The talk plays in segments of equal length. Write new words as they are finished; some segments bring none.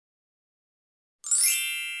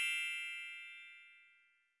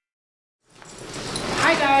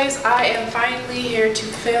guys, I am finally here to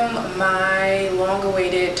film my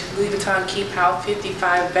long-awaited Louis Vuitton Keepall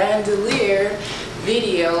 55 Bandouliere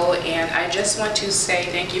video, and I just want to say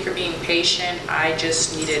thank you for being patient. I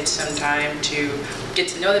just needed some time to get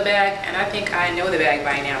to know the bag, and I think I know the bag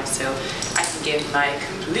by now, so I can give my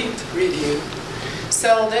complete review.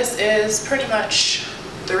 So this is pretty much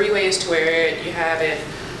 3 ways to wear it. You have it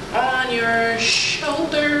on your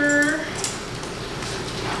shoulder,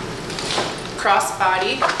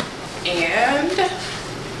 crossbody, and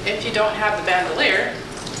if you don't have the bandouliere,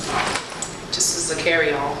 just as a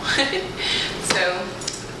carry-all. So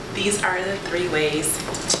these are the 3 ways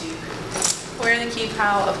to wear the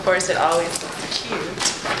Keepall. Of course, it always looks cute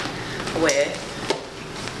with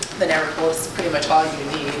the neverfull. It's pretty much all you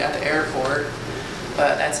need at the airport,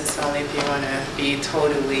 but that's just only if you want to be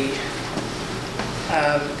totally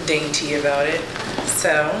dainty about it.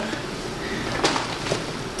 So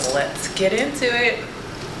let's get into it.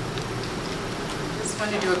 Just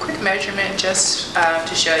want to do a quick measurement just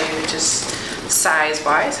to show you just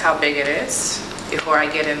size-wise how big it is before I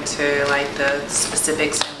get into like the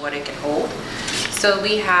specifics and what it can hold. So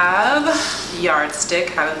we have yardstick.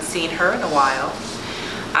 Haven't seen her in a while.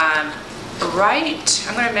 I'm going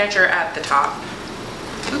to measure at the top.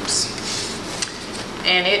 Oops.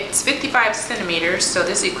 And it's 55 centimeters, so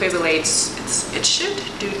this equivalates, it should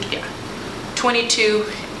do, yeah, 22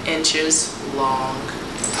 inches long.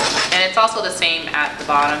 And it's also the same at the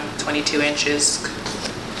bottom, 22 inches.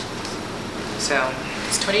 So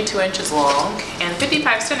it's 22 inches long and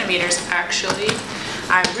 55 centimeters actually.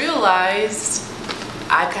 I realized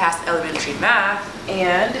I passed elementary math,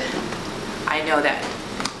 and I know that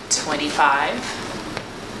 25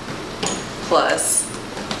 plus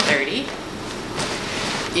 30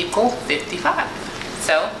 equal 55.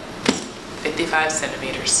 So 55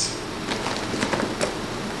 centimeters.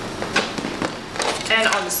 And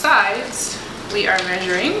on the sides, we are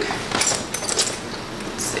measuring,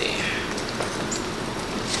 let's see,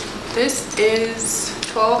 this is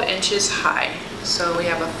 12 inches high. So we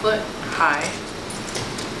have a foot high.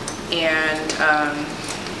 And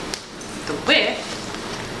the width,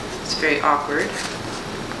 it's very awkward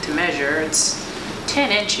to measure. It's 10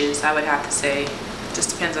 inches, I would have to say.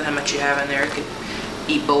 Just depends on how much you have in there. It could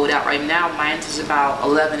be bowed out. Right now, mine is about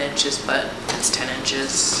 11 inches, but it's 10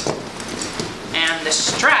 inches. And the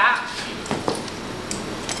strap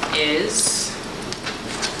is,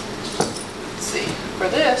 let's see, for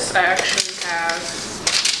this I actually have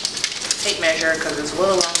a tape measure because it's a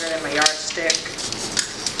little longer than my yardstick.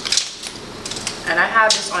 And I have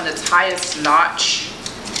this on its highest notch,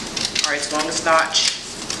 or its longest notch,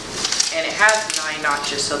 and it has 9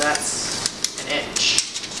 notches, so that's an inch.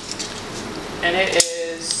 And it is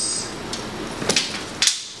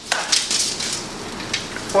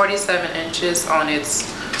 47 inches on its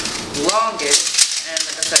longest, and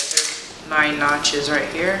like I said, there's 9 notches right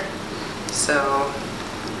here, so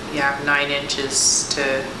you have 9 inches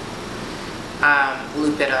to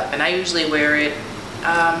loop it up. And I usually wear it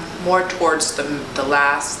more towards the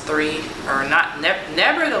last 3, or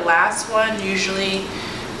never the last one, usually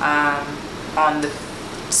on the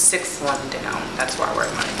 6th one down. That's where I wear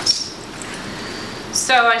mine.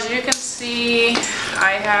 So as you can see,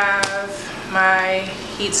 I have my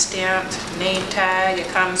heat stamped name tag. It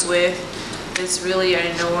comes with this really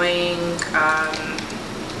annoying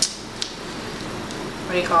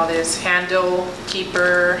what do you call this, handle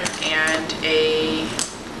keeper, and a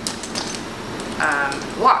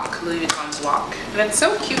lock, Louis Vuitton's lock. And it's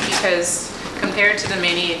so cute because compared to the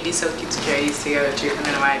mini, it'd be so cute to carry these together too. I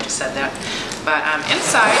don't know why I just said that. But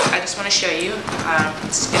inside, I just want to show you,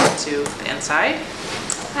 let's get into the inside.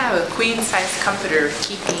 I have a queen size comforter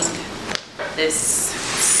keeping this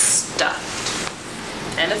stuffed.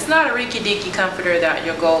 And it's not a rinky dinky comforter that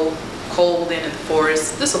you'll go cold in the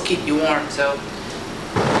forest. This will keep you warm, so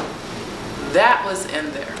that was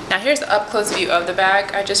in there. Now here's the up close view of the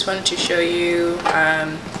bag. I just wanted to show you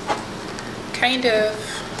kind of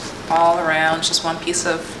all around, just one piece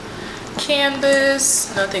of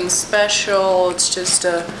canvas, nothing special. It's just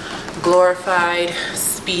a glorified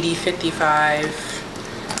Speedy 55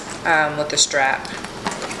 with the strap.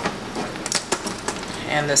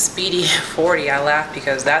 And the Speedy 40, I laugh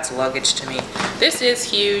because that's luggage to me. This is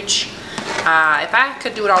huge. If I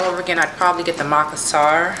could do it all over again, I'd probably get the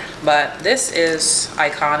Macassar, but this is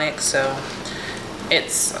iconic, so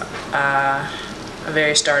it's a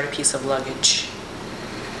very sturdy piece of luggage.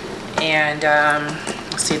 And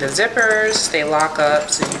see the zippers, they lock up,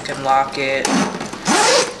 so you can lock it,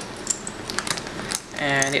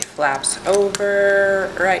 and it flaps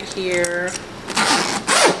over right here.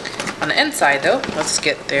 On the inside though, let's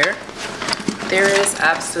get there. There is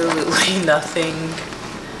absolutely nothing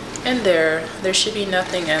in there. There should be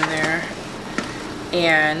nothing in there.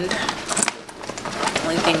 And the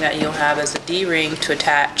only thing that you'll have is a D-ring to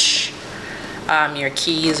attach your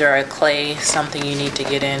keys, or a clay, something you need to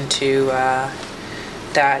get into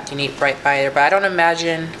that you need right by there. But I don't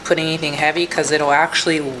imagine putting anything heavy because it'll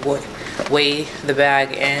actually weigh the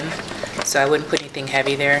bag in. So I wouldn't put anything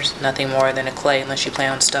heavy there, nothing more than a clay, unless you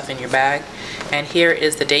plan on stuffing your bag. And here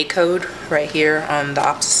is the day code right here on the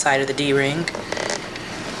opposite side of the D-ring.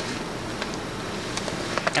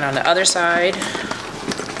 And on the other side,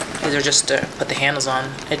 these are just to put the handles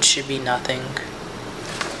on. It should be nothing.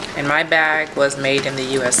 And my bag was made in the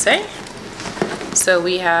USA. So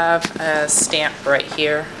we have a stamp right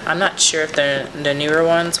here. I'm not sure if the newer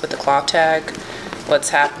ones with the cloth tag, what's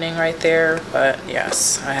happening right there, but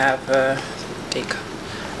yes, I have a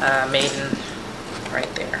made in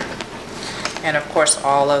right there. And of course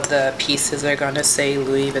all of the pieces are going to say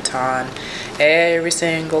Louis Vuitton. Every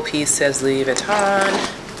single piece says Louis Vuitton.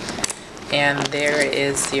 And there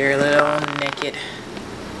is your little naked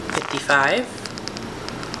 55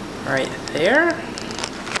 right there.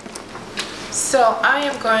 So I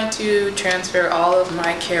am going to transfer all of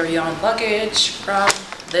my carry-on luggage from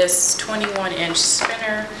this 21-inch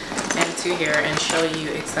spinner into here and show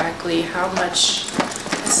you exactly how much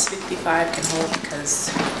this 55 can hold, because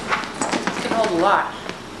it can hold a lot.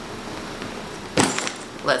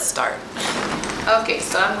 Let's start. Okay,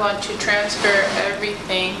 so I'm going to transfer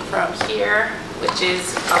everything from here, which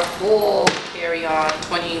is a full carry-on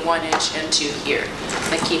 21-inch, into here,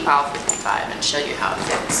 the Keepall 55, and show you how it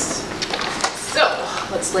fits. So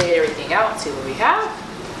let's lay everything out and see what we have.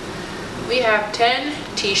 We have 10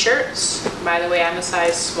 t-shirts. By the way, I'm a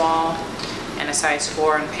size small and a size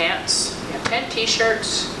 4 in pants. We have 10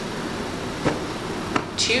 t-shirts,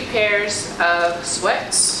 2 pairs of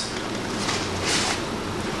sweats.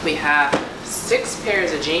 We have 6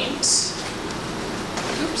 pairs of jeans.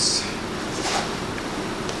 Oops.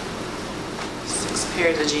 6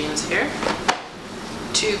 pairs of jeans here.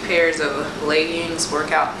 2 pairs of leggings,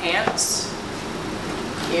 workout pants.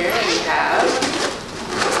 Here we have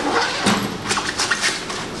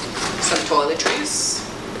some toiletries.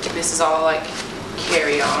 This is all like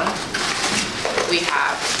carry on. We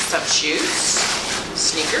have some shoes,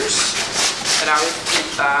 sneakers, that I always keep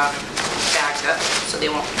bagged up so they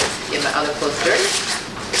won't get my other clothes dirty.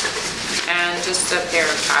 And just a pair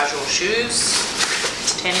of casual shoes,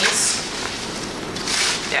 tennies,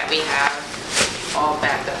 that we have all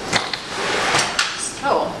bagged up.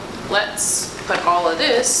 So let's put all of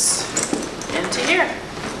this into here.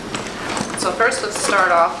 So first let's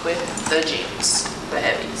start off with the jeans, the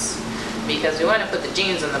heavies, because we want to put the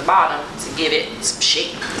jeans on the bottom to give it some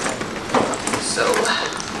shape. So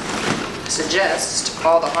I suggest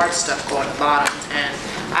all the hard stuff go on the bottom, and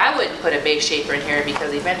I wouldn't put a base shaper in here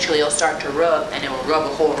because eventually it'll start to rub and it will rub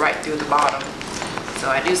a hole right through the bottom. So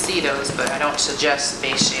I do see those, but I don't suggest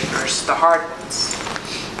base shapers, the hard ones.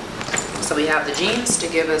 So we have the jeans to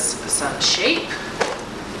give us some shape.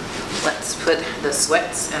 Let's put the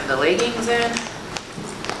sweats and the leggings in.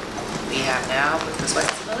 We have now put the sweats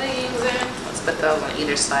and the leggings in. Let's put those on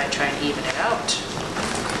either side, try and even it out.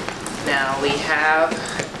 Now we have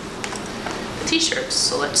the t-shirts,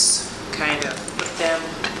 so let's kind of put them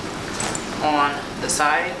on the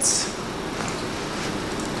sides.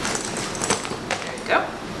 There you go.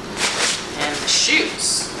 And the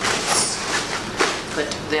shoes. Put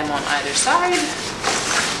them on either side.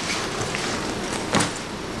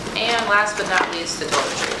 And last but not least, the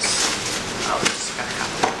toiletries. Oh, just gonna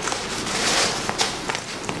have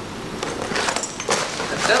to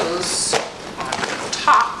put those on the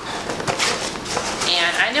top.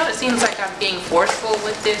 And I know it seems like I'm being forceful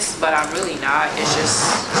with this, but I'm really not. It's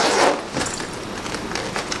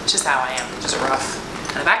just how I am, just rough.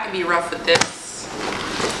 And if I can be rough with this,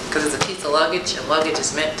 because it's a piece of luggage, and luggage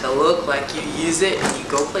is meant to look like you use it and you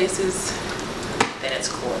go places, then it's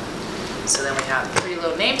cool. So then we have the pretty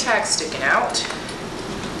little name tag sticking out,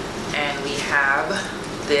 and we have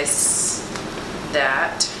this,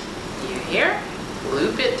 that, you here,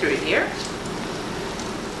 loop it through here,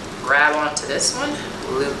 grab onto this one,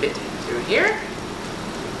 loop it through here,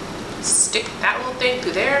 stick that little thing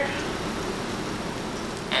through there,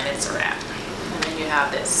 and it's a wrap. And then you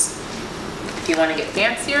have this. If you want to get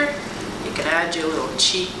fancier, you can add your little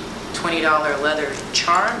cheap $20 leather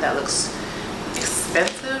charm that looks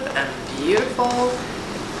expensive and beautiful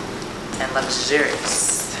and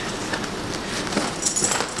luxurious.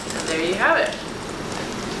 And there you have it.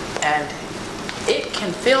 And it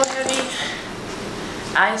can feel heavy.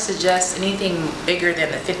 I suggest anything bigger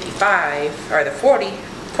than the 55 or the 40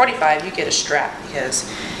 45, you get a strap, because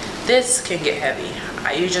this can get heavy.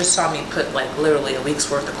 You just saw me put like literally a week's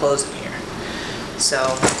worth of clothes in here. So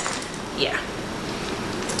yeah,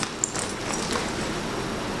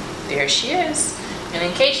 there she is. And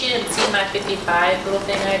in case you didn't see my 55 little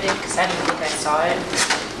thing I did, because I didn't think I saw it,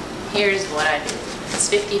 here's what I did. It's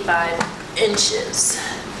 55 inches.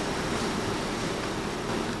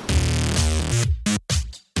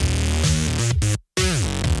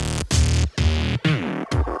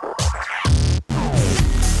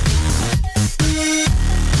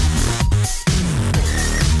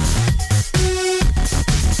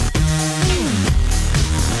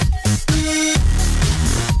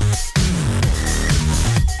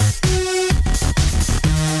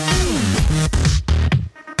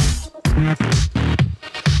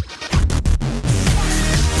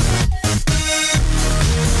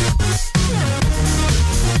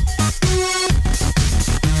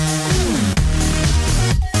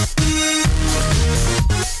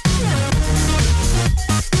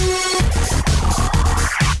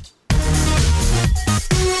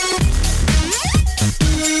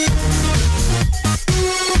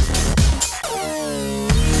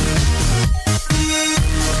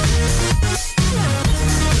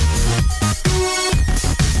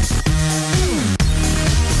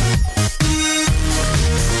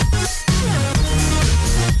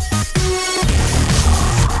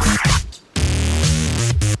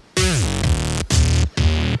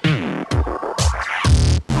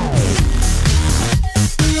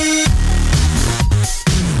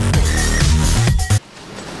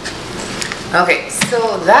 Okay,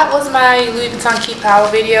 so that was my Louis Vuitton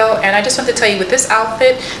Keepall video, and I just want to tell you, with this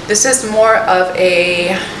outfit, this is more of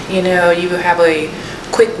a, you know, you have a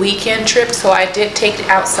quick weekend trip. So I did take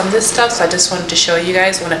out some of this stuff, so I just wanted to show you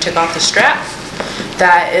guys when I took off the strap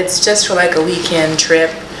that it's just for like a weekend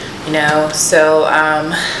trip, you know. So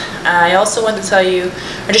I also wanted to tell you,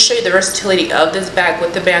 or just show you the versatility of this bag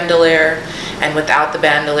with the bandouliere and without the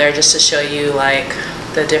bandouliere, just to show you like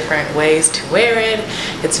the different ways to wear it.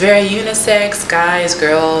 It's very unisex, guys,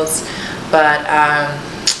 girls, but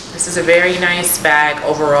this is a very nice bag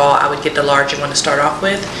overall. I would get the larger one to start off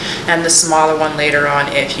with, and the smaller one later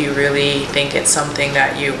on if you really think it's something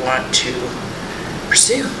that you want to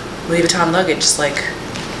pursue. Louis Vuitton luggage, just like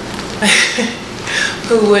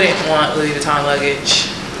who wouldn't want Louis Vuitton luggage?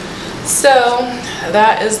 So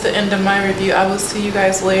that is the end of my review. I will see you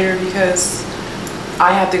guys later because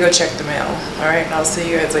I have to go check the mail. Alright, I'll see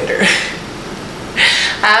you guys later.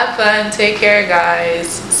 Have fun, take care guys.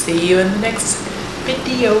 See you in the next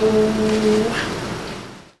video.